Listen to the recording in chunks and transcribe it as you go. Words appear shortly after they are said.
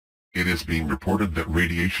It is being reported that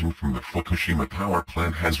radiation from the Fukushima Power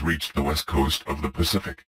Plant has reached the west coast of the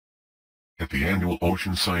Pacific. At the annual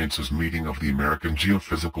Ocean Sciences meeting of the American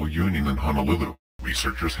Geophysical Union in Honolulu,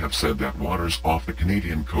 researchers have said that waters off the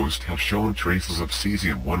Canadian coast have shown traces of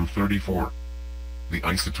cesium-134. The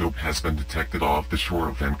isotope has been detected off the shore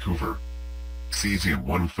of Vancouver.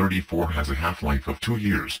 Cesium-134 has a half-life of 2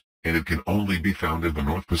 years, and it can only be found in the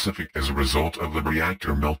North Pacific as a result of the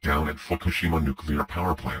reactor meltdown at Fukushima nuclear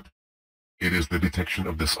power plant. It is the detection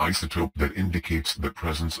of this isotope that indicates the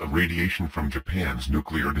presence of radiation from Japan's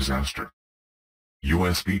nuclear disaster.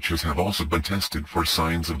 U.S. beaches have also been tested for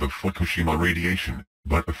signs of the Fukushima radiation,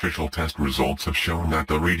 but official test results have shown that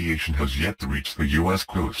the radiation has yet to reach the U.S.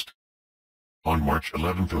 coast. On March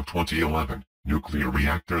 11 of 2011, nuclear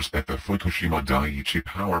reactors at the Fukushima Daiichi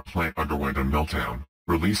power plant underwent a meltdown,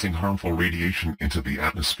 releasing harmful radiation into the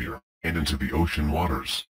atmosphere and into the ocean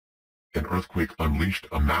waters. An earthquake unleashed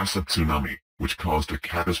a massive tsunami, which caused a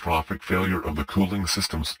catastrophic failure of the cooling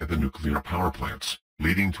systems at the nuclear power plants,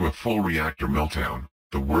 leading to a full reactor meltdown,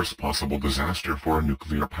 the worst possible disaster for a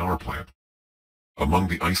nuclear power plant. Among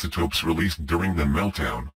the isotopes released during the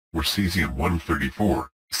meltdown were cesium-134,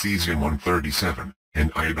 cesium-137,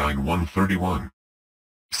 and iodine-131.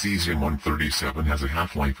 Cesium-137 has a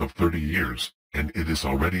half-life of 30 years, and it is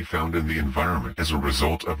already found in the environment as a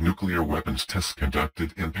result of nuclear weapons tests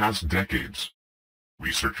conducted in past decades.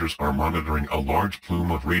 Researchers are monitoring a large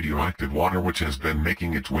plume of radioactive water which has been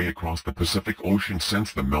making its way across the Pacific Ocean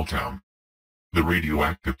since the meltdown. The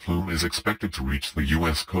radioactive plume is expected to reach the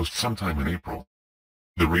U.S. coast sometime in April.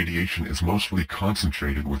 The radiation is mostly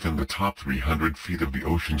concentrated within the top 300 feet of the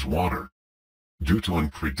ocean's water. Due to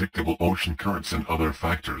unpredictable ocean currents and other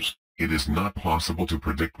factors, it is not possible to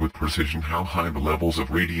predict with precision how high the levels of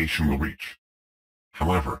radiation will reach.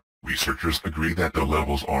 However, researchers agree that the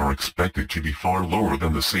levels are expected to be far lower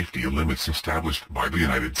than the safety limits established by the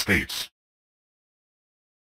United States.